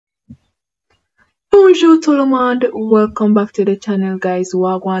Bonjour tout le monde, welcome back to the channel guys.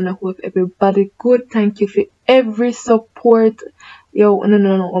 Wagwan, I hope everybody good. Thank you for every support. Yo,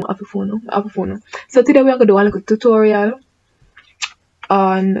 no, I'm off phone. So today we are going to do a little tutorial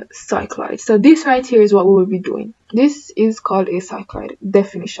on cycloid. So this right here is what we will be doing. This is called a cycloid.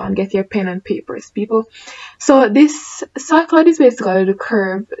 Definition. Get your pen and papers, people. So this cycloid is basically the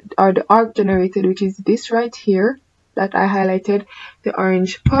curve or the arc generated, which is this right here that I highlighted, the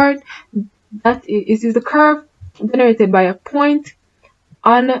orange part. That is the curve generated by a point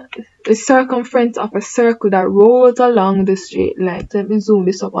on the circumference of a circle that rolls along the straight line. So let me zoom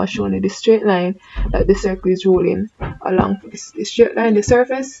this up and show you the straight line that the circle is rolling along. The straight line, the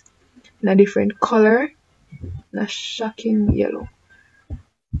surface, in a different color, in a shocking yellow.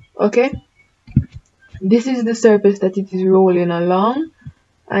 Okay, this is the surface that it is rolling along,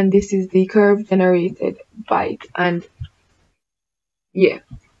 and this is the curve generated by it. And yeah,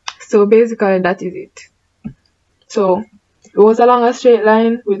 so basically that is it. So it was along a straight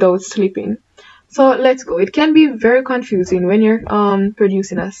line without slipping. So let's go. It can be very confusing when you're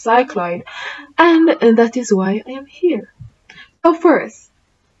producing a cycloid, and that is why I am here. So first,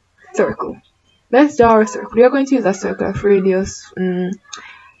 circle. Let's draw a circle. We are going to use a circle of radius,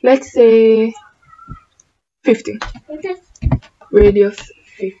 let's say 50. Radius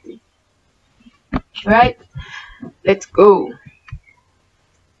 50. Right? Let's go.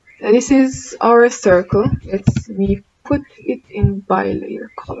 So this is our circle. Let's put it in bilayer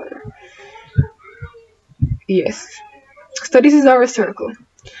color. Yes. So this is our circle.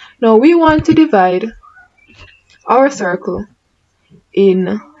 Now we want to divide our circle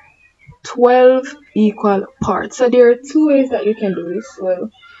in 12 equal parts. So there are two ways that you can do this.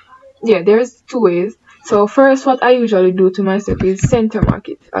 Well, yeah, there's two ways. So first, what I usually do to my circle is center mark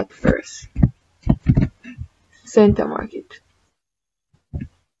it at first. Center mark it.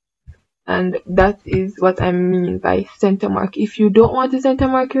 And that is what I mean by center mark. If you don't want to center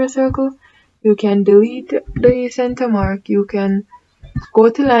mark your circle, you can delete the center mark. You can go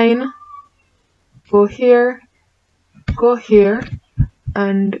to line, go here,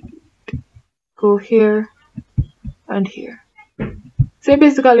 and go here and here. So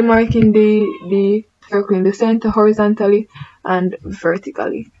basically marking the circle in the center horizontally and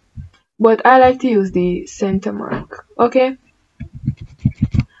vertically. But I like to use the center mark. Okay.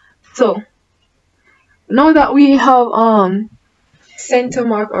 So now that we have center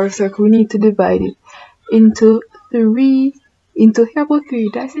mark our circle, we need to divide it into here about 3.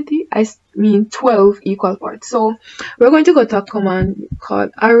 Did I say it? I mean 12 equal parts. So we're going to go to a command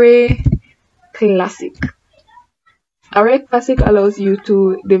called array classic. Array classic allows you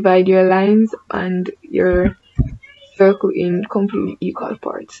to divide your lines and your circle in completely equal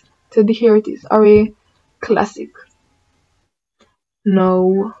parts. So here it is, array classic.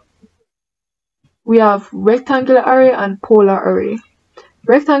 Now we have rectangular array and polar array.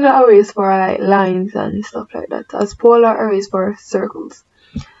 Rectangular array is for like lines and stuff like that, as polar array is for circles.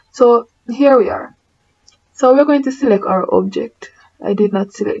 So here we are. So we're going to select our object. I did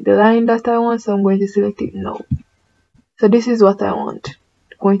not select the line that I want, so I'm going to select it now. So this is what I want.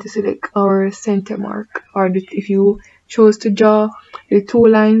 I'm going to select our center mark, or if you chose to draw the 2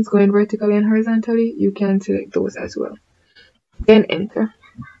 lines going vertically and horizontally, you can select those as well. Then enter.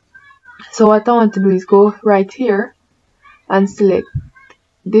 So what I want to do is go right here and select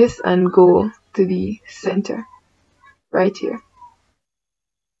this and go to the center right here.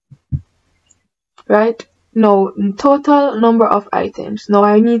 Right now, total number of items. Now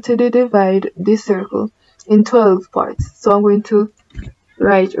I need to divide this circle in 12 parts. So I'm going to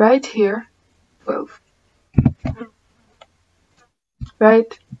write right here 12.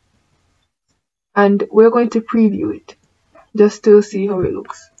 Right? And we're going to preview it just to see how it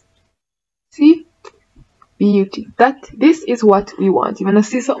looks. See? Beauty. This is what we want. You wanna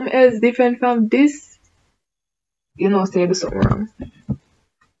see something else different from this, you know, say do something wrong.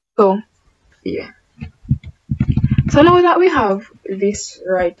 So yeah. So now that we have this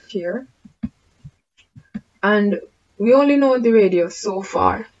right here, and we only know the radius so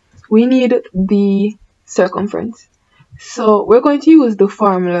far, we need the circumference. So we're going to use the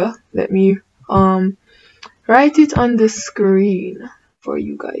formula. Let me write it on the screen for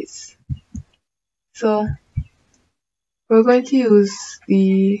you guys. So we're going to use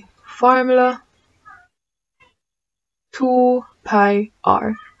the formula 2 pi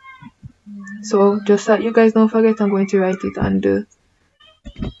r. So just that you guys don't forget, I'm going to write it on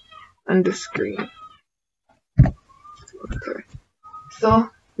the screen. Okay. So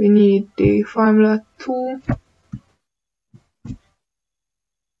we need the formula 2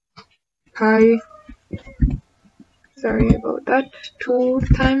 pi, sorry about that, 2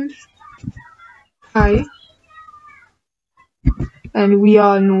 times pi, and we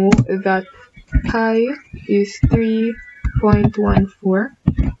all know that pi is 3.14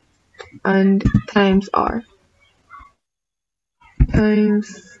 and times r,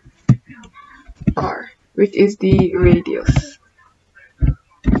 which is the radius.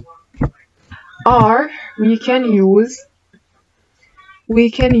 R we can use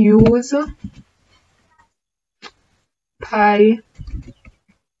pi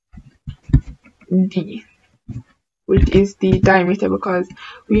d, which is the diameter, because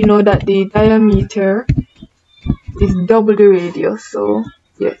we know that the diameter is double the radius. So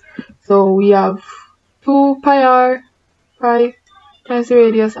yeah, so we have 2 pi r, pi times the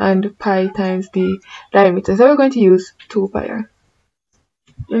radius, and pi times the diameter. So we're going to use 2 pi r.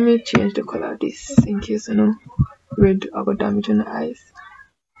 Let me change the color of this in case you know red I got damage on the eyes.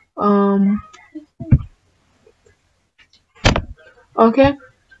 Okay,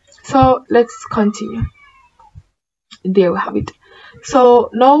 so let's continue. There we have it. So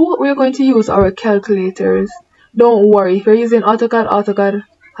now we're going to use our calculators. Don't worry, if you're using AutoCAD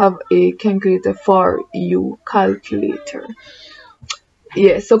have a calculator for you. Calculator.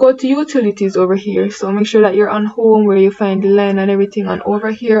 Yeah, so go to utilities over here. So make sure that you're on home where you find the line and everything, and over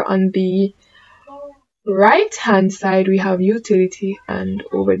here on the right hand side we have utility, and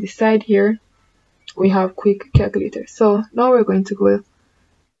over the side here we have quick calculator. So now we're going to go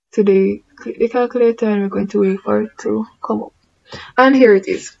to the calculator and we're going to wait for it to come up, and here it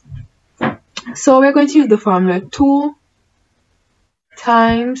is. So we're going to use the formula 2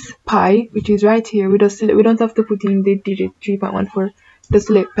 times pi, which is right here. We don't have to put in the digit 3.14, just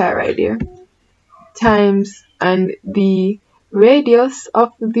select pi right there, times, and the radius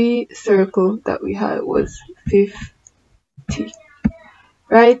of the circle that we had was 50,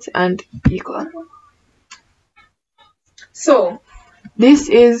 right, and equal. So this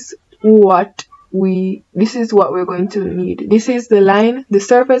is what we're going to need. This is the line, the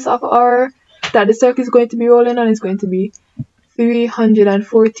surface of our that the circle is going to be rolling on is going to be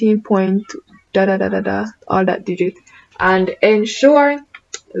 314 point all that digit, and ensure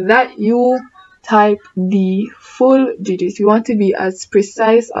that you type the full digit. You want to be as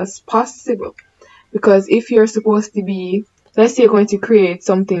precise as possible, because if you're supposed to be, let's say you're going to create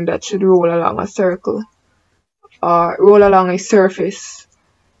something that should roll along a circle or roll along a surface,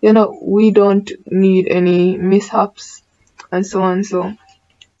 you know, we don't need any mishaps and so on. So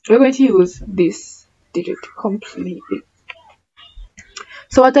we're going to use this digit completely.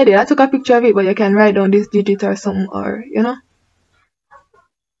 So what I did, I took a picture of it, but you can write down this digit or something, or you know,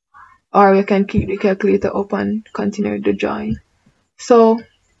 or you can keep the calculator up and continue the drawing. So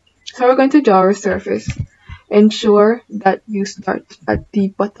we're going to draw our surface. Ensure that you start at the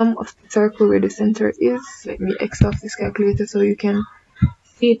bottom of the circle where the center is. Let me X off this calculator so you can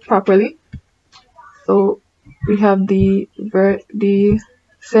see it properly. So we have the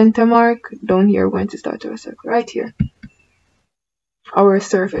center mark down here. We're going to start our circle right here. Our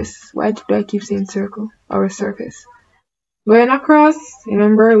surface. Why do I keep saying circle? Our surface. Going across,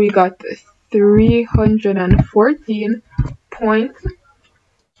 remember we got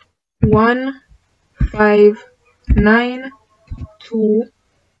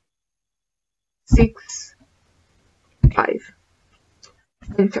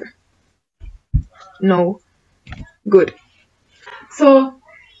Enter. No. Good. So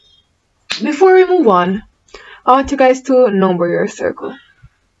before we move on, I want you guys to number your circle,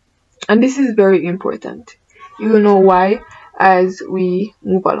 and this is very important. You will know why as we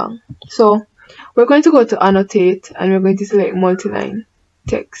move along. So we're going to go to annotate and we're going to select multi-line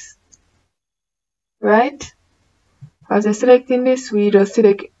text, right? As we're selecting this, we just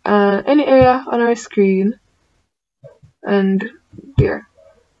select any area on our screen and there.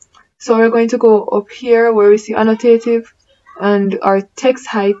 So we're going to go up here where we see annotative, and our text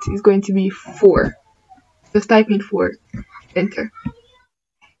height is going to be 4. Just type in 4, enter.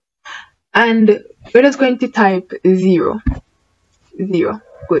 And we're just going to type 0.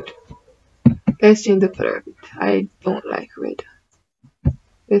 Good. Let's change the color of it. I don't like red.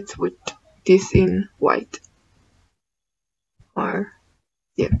 Let's put this in white. Or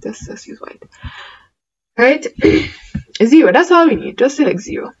yeah, just use white. Alright. 0. That's all we need. Just select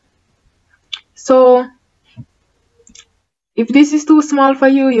 0. So if this is too small for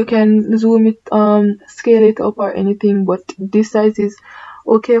you, you can zoom it, scale it up or anything, but this size is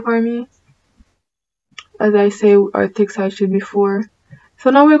okay for me. As I say, our text height should be 4. So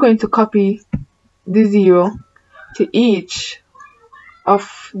now we're going to copy the 0 to each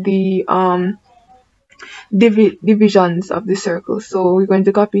of the divisions of the circle. So we're going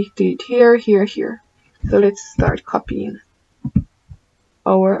to copy it here, here, here. So let's start copying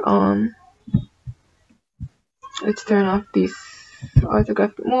our let's turn off this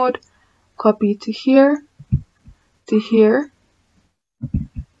orthographic mode, copy to here, to here,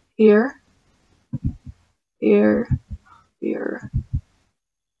 here, here, here.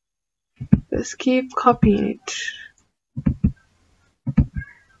 Just keep copying it.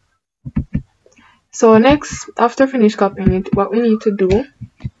 So next, after finish copying it, what we need to do,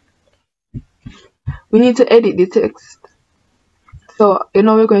 we need to edit the text. So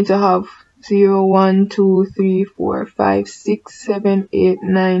we're going to have 0, 1, 2, 3, 4, 5, 6, 7, 8,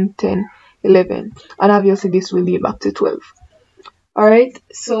 9, 10, 11, and obviously this will lead back to 12. Alright,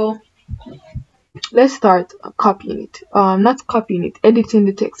 so let's start copying it. Not copying it, editing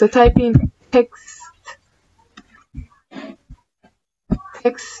the text. So type in text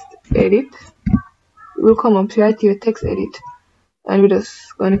edit. It will come up right here, text edit, and we're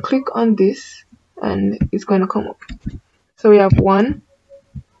just going to click on this and it's going to come up. So we have 1,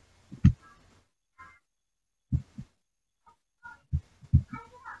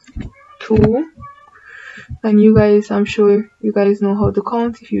 2, and you guys, I'm sure you guys know how to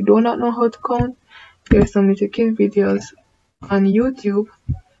count. If you do not know how to count, there's some little kid videos on YouTube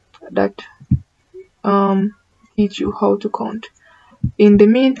that teach you how to count. In the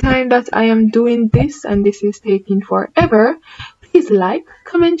meantime that I am doing this, and this is taking forever, please like,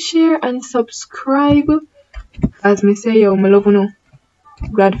 comment, share, and subscribe. As me say, yo, I love you.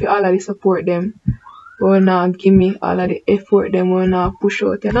 Glad for all of the support them. Will not give me all of the effort them will not push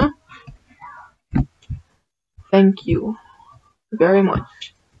out, you know. Thank you very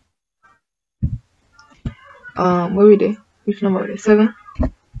much. Where we there? Which number are 7?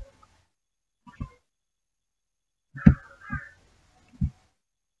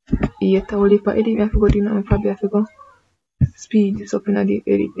 Yeah, I will edit me. I forgot the number. Probably I forgot. Speed is up in the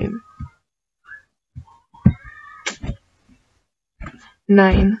edit them.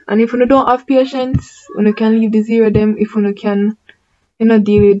 9. And if you don't have patience, you can leave the 0 them. If you can,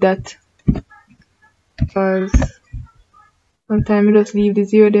 deal with that, because sometimes you just leave the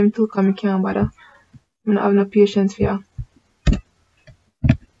 0 them too, because I can't bother. I don't have no patience for you.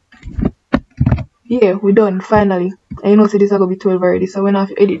 Yeah, we're done finally. And so this is gonna be 12 already, so we're gonna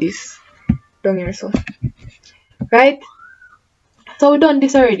have to edit this down here. So right, so we done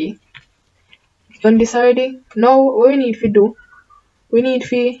this already. Now what we need to do, we need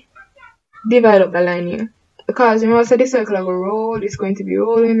to divide up the line here, because remember, so this circle will roll, it's going to be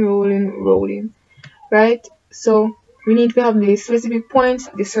rolling, right? So we need to have the specific points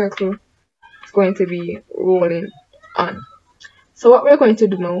the circle is going to be rolling on. So what we're going to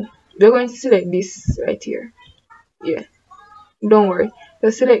do now, we're going to select this right here. Yeah, don't worry,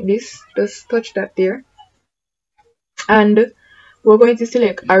 just select this, just touch that there, and we're going to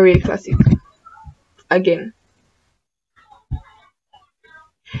select array classic again.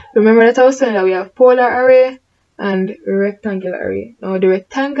 Remember that I was saying that we have polar array and rectangular array. Now the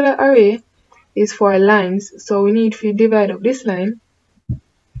rectangular array is for lines, so we need to divide up this line.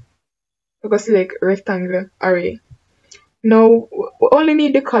 We're going to select rectangular array. Now we only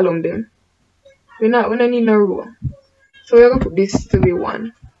need the column then. We don't need no row. So we're going to put this to be 1,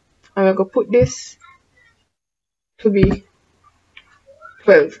 and we're going to put this to be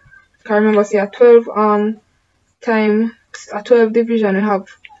 12. Because remember, see, a 12 times a 12 division we have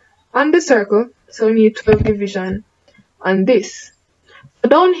on the circle, so we need 12 division on this. So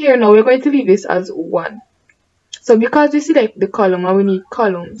down here now we're going to leave this as 1. So because we select the column and we need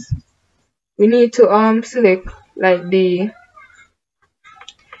columns, we need to select like the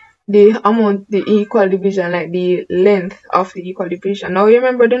amount, the equal division, like the length of the equal division. Now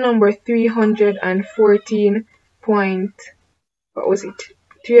remember the number 314 point, what was it?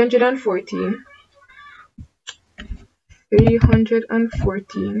 314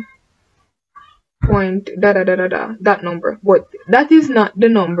 point that number, but that is not the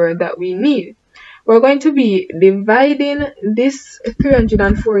number that we need. We're going to be dividing this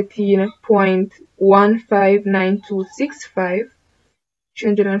 314.159265,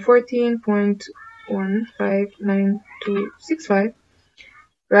 314.159265,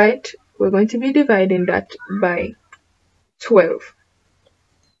 right? We're going to be dividing that by 12,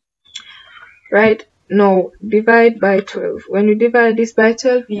 right? Now divide by 12. When you divide this by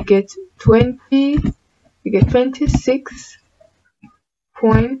 12, you get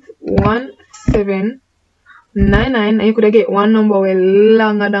 26.1799, and you could get one number way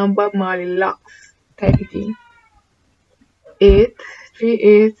longer than Bob Marley locks. Type it in.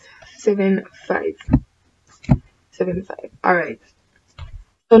 83875. Alright.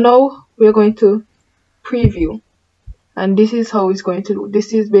 So now we're going to preview. And this is how it's going to look.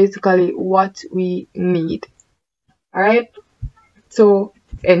 This is basically what we need. Alright. So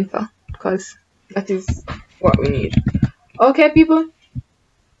enter, because that is what we need. Okay, people.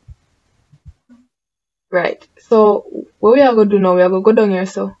 Right. So what we are gonna do now, we are gonna go down here,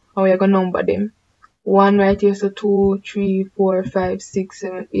 so and we are gonna number them. 1 right here, so 2, 3, 4, 5, 6,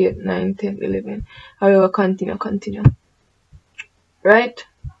 7, 8, 9, 10, 11. And we will continue. Right?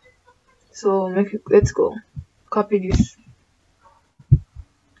 So let's go. Copy this.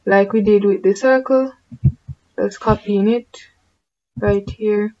 Like we did with the circle. Let's copy in it. Right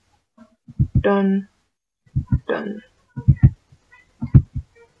here. Done.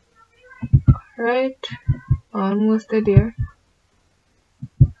 Right. Almost there.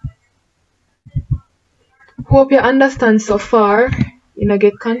 Hope you understand so far. You know,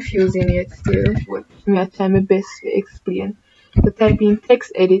 get confusing yet still, but me I try my best to explain. So type in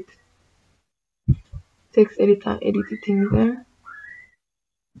text edit and edit the things there.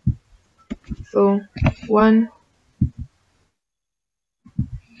 So 1,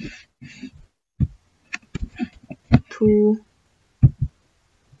 2,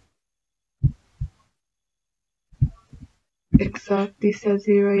 exact this is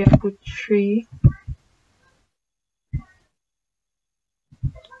 0, you put 3,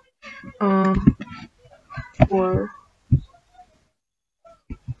 4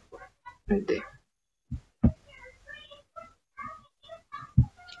 right there.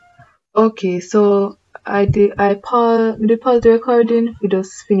 Okay, so I pause the recording. We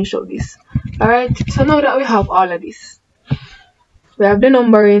just finish up this. Alright, so now that we have all of this, we have the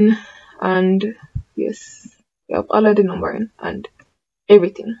numbering, and yes, we have all of the numbering and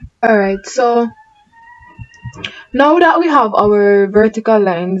everything. Alright, so now that we have our vertical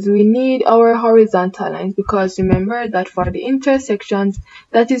lines, we need our horizontal lines, because remember that for the intersections,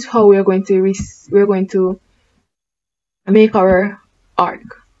 that is how we're going to make our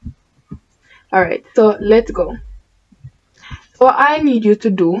arc. Alright, so let's go. What I need you to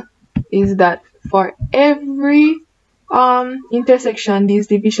do is that for every intersection these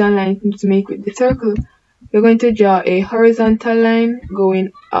division lines need to make with the circle, you're going to draw a horizontal line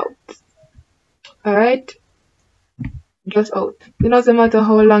going out. Alright, just out. It doesn't matter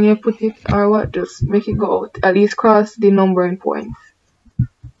how long you put it or what, just make it go out. At least cross the numbering points.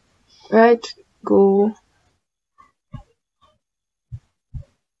 Right, go.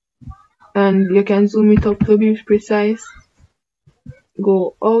 And you can zoom it up to be precise.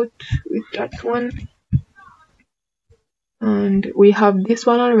 Go out with that one. And we have this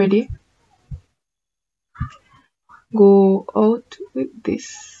one already. Go out with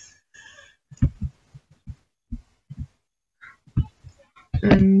this.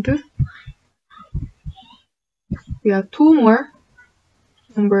 And we have 2 more.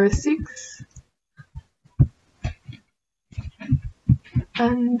 Number 6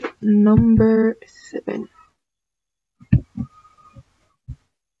 and number 7.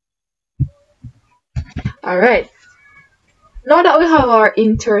 Alright, now that we have our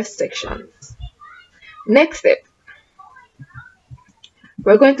intersections, next step,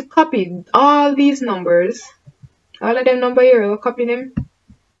 we're going to copy all these numbers, all of them number here, we'll copy them.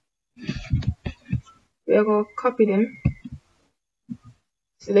 We're going to copy them,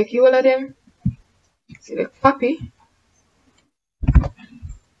 select all of them, select copy,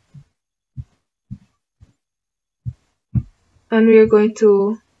 and we're going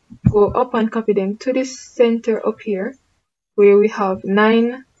to go up and copy them to this center up here, where we have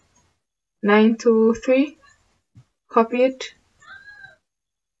 9, 9, 2, 3, copy it,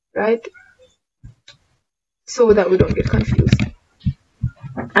 right, so that we don't get confused.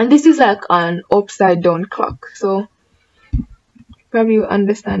 And this is like an upside down clock, so probably you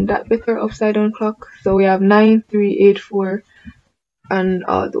understand that better, upside down clock. So we have 9, 3, 8, 4 and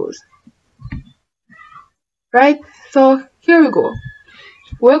all those, right? So here we go.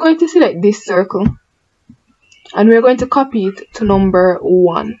 We're going to select this circle and we're going to copy it to number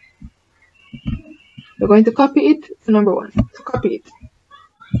 1. We're going to copy it to number 1. So copy it,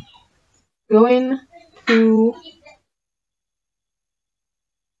 going to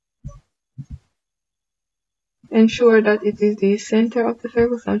ensure that it is the center of the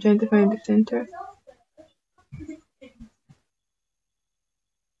circle. So I'm trying to find the center.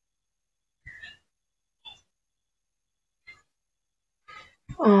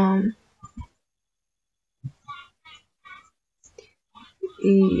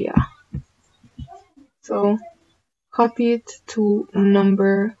 Yeah, so copy it to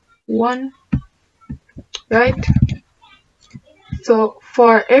number 1, right? So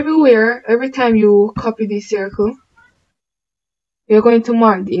for everywhere, every time you copy this circle, you're going to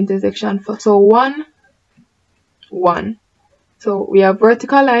mark the intersection for, so 1, 1. So we have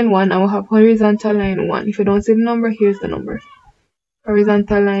vertical line 1 and we have horizontal line 1. If you don't see the number, here's the number.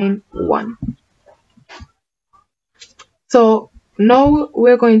 Horizontal line 1. So now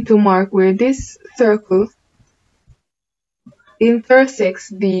we're going to mark where this circle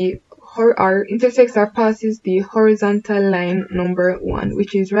intersects or passes the horizontal line number 1,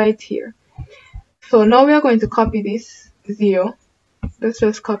 which is right here. So now we are going to copy this 0. Let's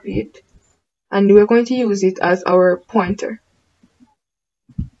just copy it, and we're going to use it as our pointer,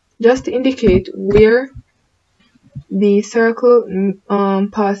 just to indicate where the circle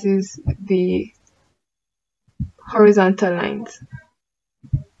passes the horizontal lines.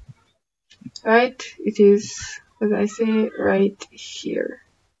 Right? It is, as I say, right here.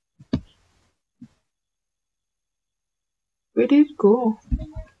 Where did it go?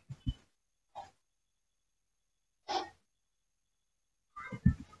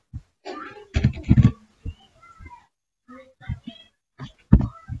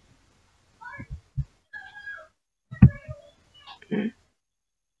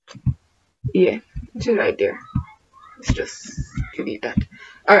 Yeah, it's right there. Let's just delete that.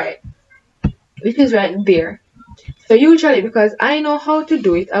 Alright, it is right there. So usually, because I know how to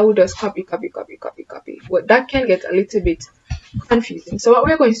do it, I would just copy. But that can get a little bit confusing. So what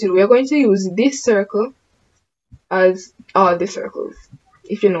we're going to do, we're going to use this circle as all the circles,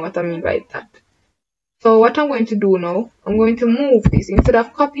 if you know what I mean by that. So what I'm going to do now, I'm going to move this. Instead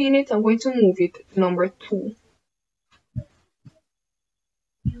of copying it, I'm going to move it to number 2.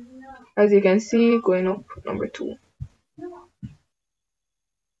 As you can see, going up number 2.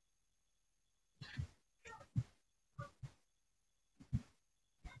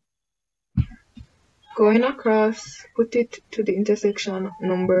 Going across, put it to the intersection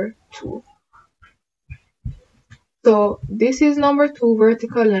number 2. So this is number 2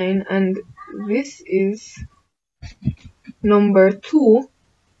 vertical line, and this is number 2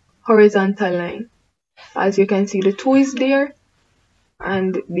 horizontal line. As you can see, the 2 is there,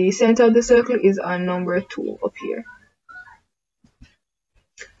 and the center of the circle is on number 2 up here.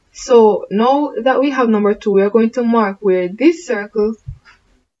 So now that we have number 2, we are going to mark where this circle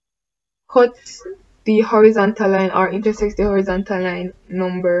cuts the horizontal line or intersects the horizontal line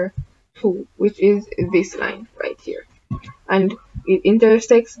number 2, which is this line right here, and it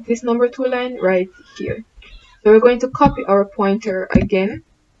intersects this number 2 line right here. So we're going to copy our pointer again.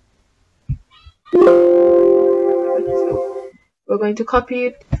 We're going to copy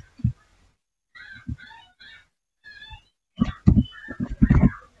it,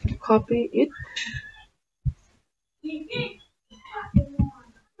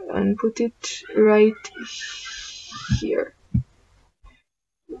 and put it right here.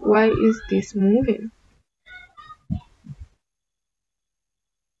 Why is this moving?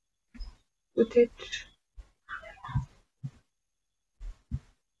 Put it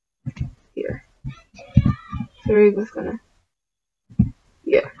here. So we're just gonna,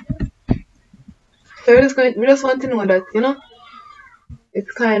 yeah. So we just want to know that, you know,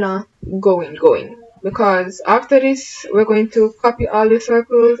 it's kind of going, because after this we're going to copy all the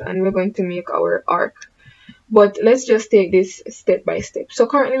circles and we're going to make our arc. But let's just take this step by step. So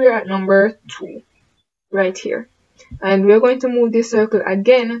currently we're at number 2 right here, and we're going to move this circle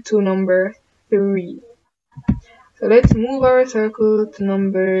again to number 3. So let's move our circle to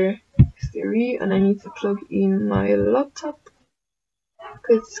number 3, and I need to plug in my laptop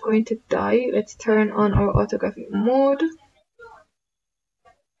because it's going to die. Let's turn on our orthographic mode.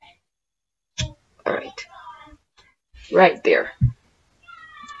 Alright, right there.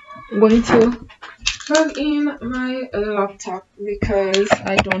 I'm going to plug in my laptop because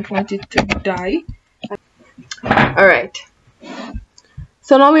I don't want it to die. Alright,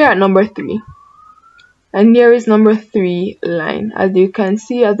 so now we are at number 3, and here is number 3 line. As you can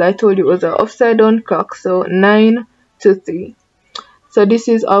see, as I told you, it was an upside down clock, so 9 to 3. So this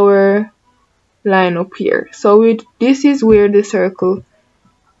is our line up here. So this is where the circle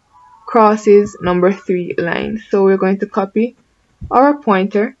crosses number 3 line. So we're going to copy our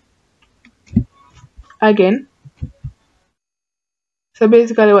pointer again. So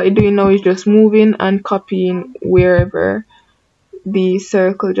basically what you're doing now is just moving and copying wherever the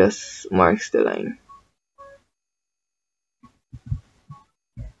circle just marks the line.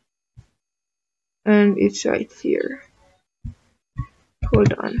 And it's right here.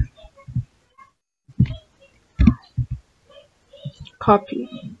 Hold on.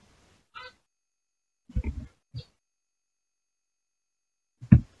 Copy.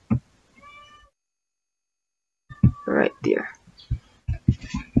 Right there.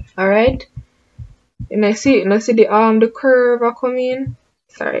 Alright. And I see the curve are coming.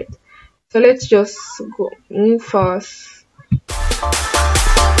 Alright. So let's just move fast.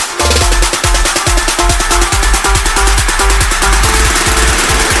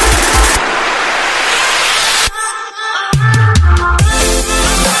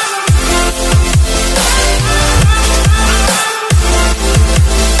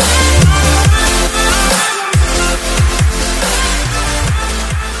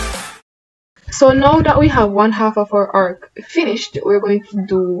 So now that we have one half of our arc finished, we're going to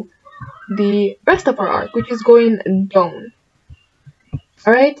do the rest of our arc, which is going down.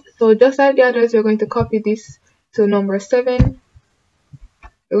 Alright, so just like the others, we're going to copy this to number 7.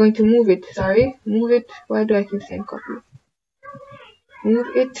 We're going to move it, why do I keep saying copy?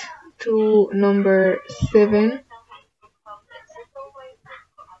 Move it to number 7.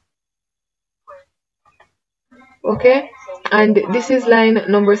 Okay, and this is line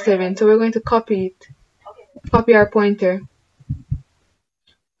number 7, so we're going to copy our pointer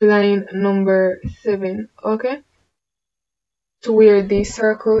to line number 7, okay, to where the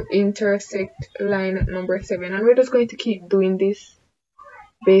circle intersect line number 7, and we're just going to keep doing this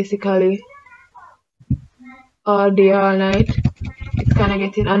basically all day all night. It's kind of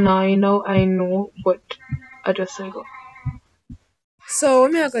getting annoying now, I know, but I just say go. So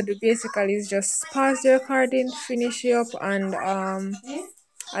what I'm gonna do basically is just pause the recording, finish it up, and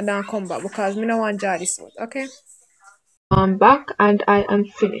then come back because me no want to draw this out. Okay. I'm back and I am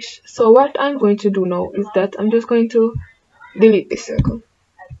finished. So what I'm going to do now is that I'm just going to delete this circle,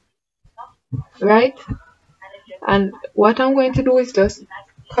 right? And what I'm going to do is just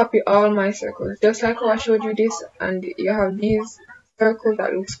copy all my circles, just like how I showed you this, and you have these circles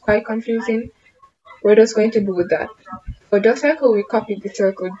that looks quite confusing. We're just going to do that. So just like how we copied the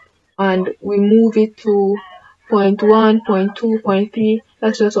circle and we move it to point 1, point 2, point 3,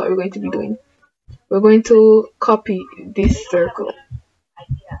 that's just what we're going to be doing. We're going to copy this circle.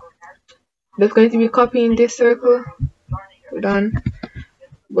 Just going to be copying this circle. We're done.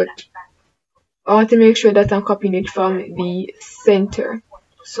 But I want to make sure that I'm copying it from the center.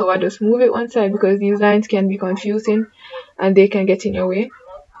 So I just move it one side because these lines can be confusing and they can get in your way.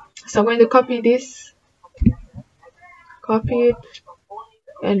 So I'm going to copy this, copy it,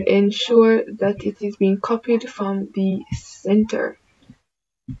 and ensure that it is being copied from the center.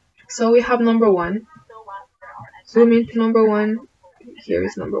 So we have number 1. Zoom into number 1. Here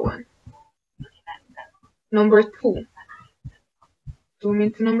is number 1. Number 2. Zoom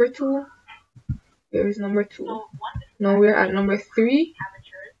into number 2. Here is number 2. Now we're at number 3.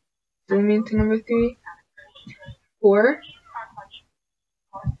 Zoom into number 3. 4.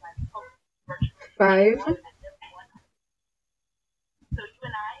 5.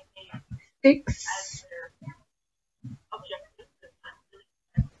 6.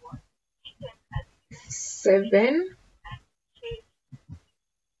 7.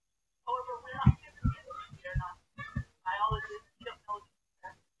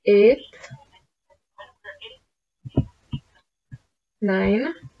 8.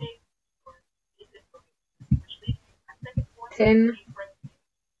 9. 10.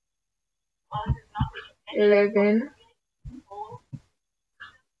 11.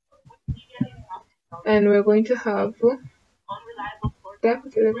 And we're going to have that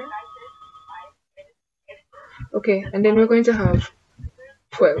 11. Okay, and then we're going to have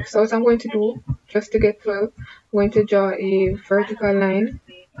 12. So what I'm going to do, just to get 12, I'm going to draw a vertical line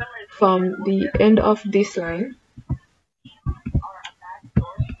from the end of this line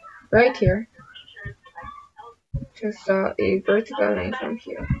right here. Just draw a vertical line from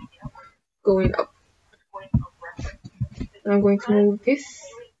here going up. I'm going to move this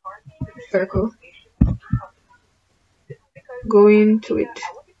circle going to it.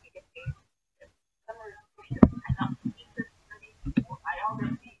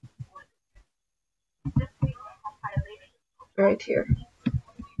 Right here.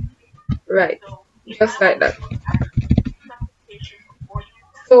 Right, just like that.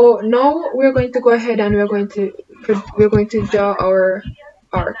 So now we're going to go ahead and we're going to draw our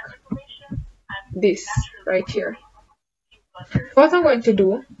arc. This right here. What I'm going to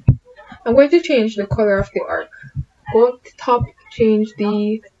do, I'm going to change the color of the arc. Go to top, change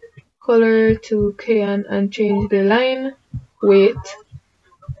the color to cyan, and change the line weight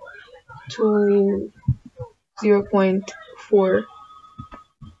to 0.40.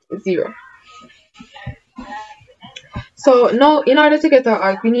 So now in order to get our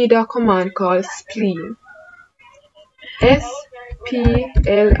arc, we need a command called spline. S-P-L-I-N-E.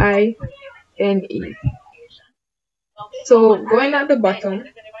 So going at the bottom,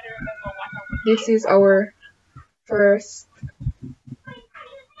 this is our first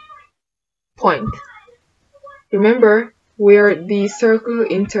point. Remember where the circle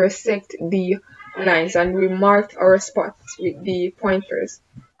intersect the lines, and we marked our spots with the pointers.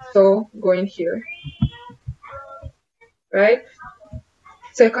 So going here, right?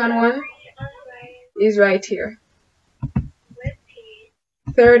 Second one is right here.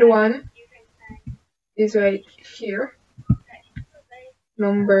 Third one is right here.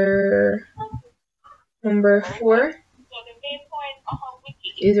 Number 4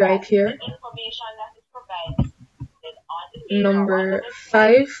 is right here. Number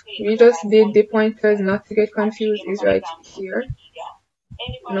 5, we just did the pointers not to get confused, is right here.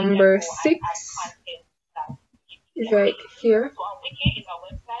 Number 6 is right here.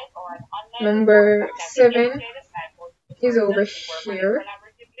 Number 7 is over here.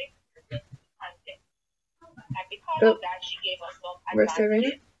 Oh, number 7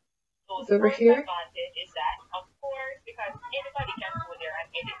 is over here.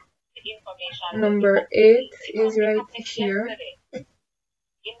 Number 8 is right here.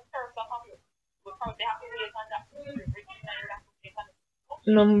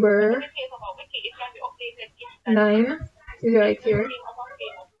 Number 9 is right here.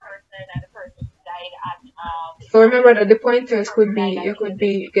 So remember that the pointers could be, you could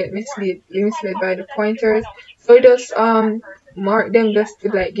be get misled by the pointers. So just mark them just to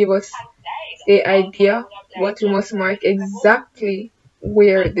like give us the idea what we must mark exactly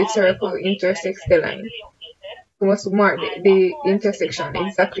where the circle intersects the line. We must mark the intersection,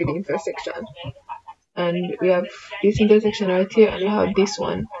 exactly the intersection. And we have this intersection right here, and we have this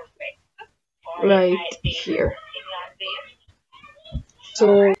one right here.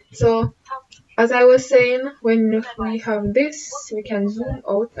 So as I was saying, when we have this, we can zoom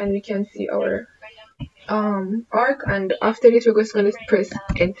out and we can see our arc, and after this we're just going to press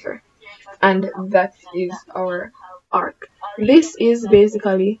enter, and that is our arc. This is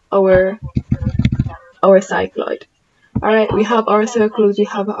basically our cycloid. Alright, we have our circles, we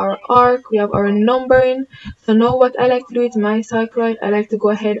have our arc, we have our numbering. So now what I like to do with my cycloid, I like to go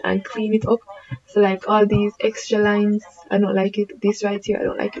ahead and clean it up. So like all these extra lines, I don't like it. This right here, I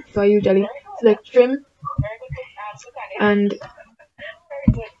don't like it. So I usually select trim and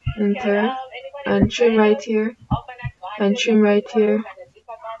enter, and trim right here, and trim right here,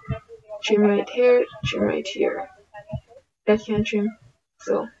 trim right here, trim right here. That can trim.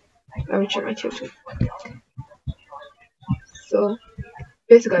 So I will trim right here too. So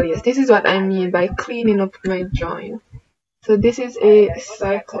basically, yes, this is what I mean by cleaning up my drawing. So this is a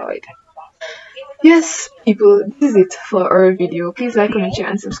cycloid. Yes, people, this is it for our video. Please like, comment, share,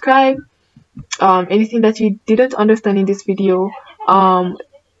 and subscribe. Anything that you didn't understand in this video,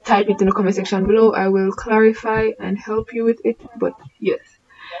 type it in the comment section below. I will clarify and help you with it. But yes,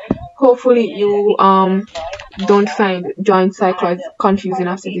 hopefully you don't find drawing cycloids confusing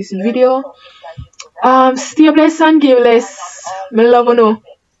after this video. Stay blessed and give less. Me love you.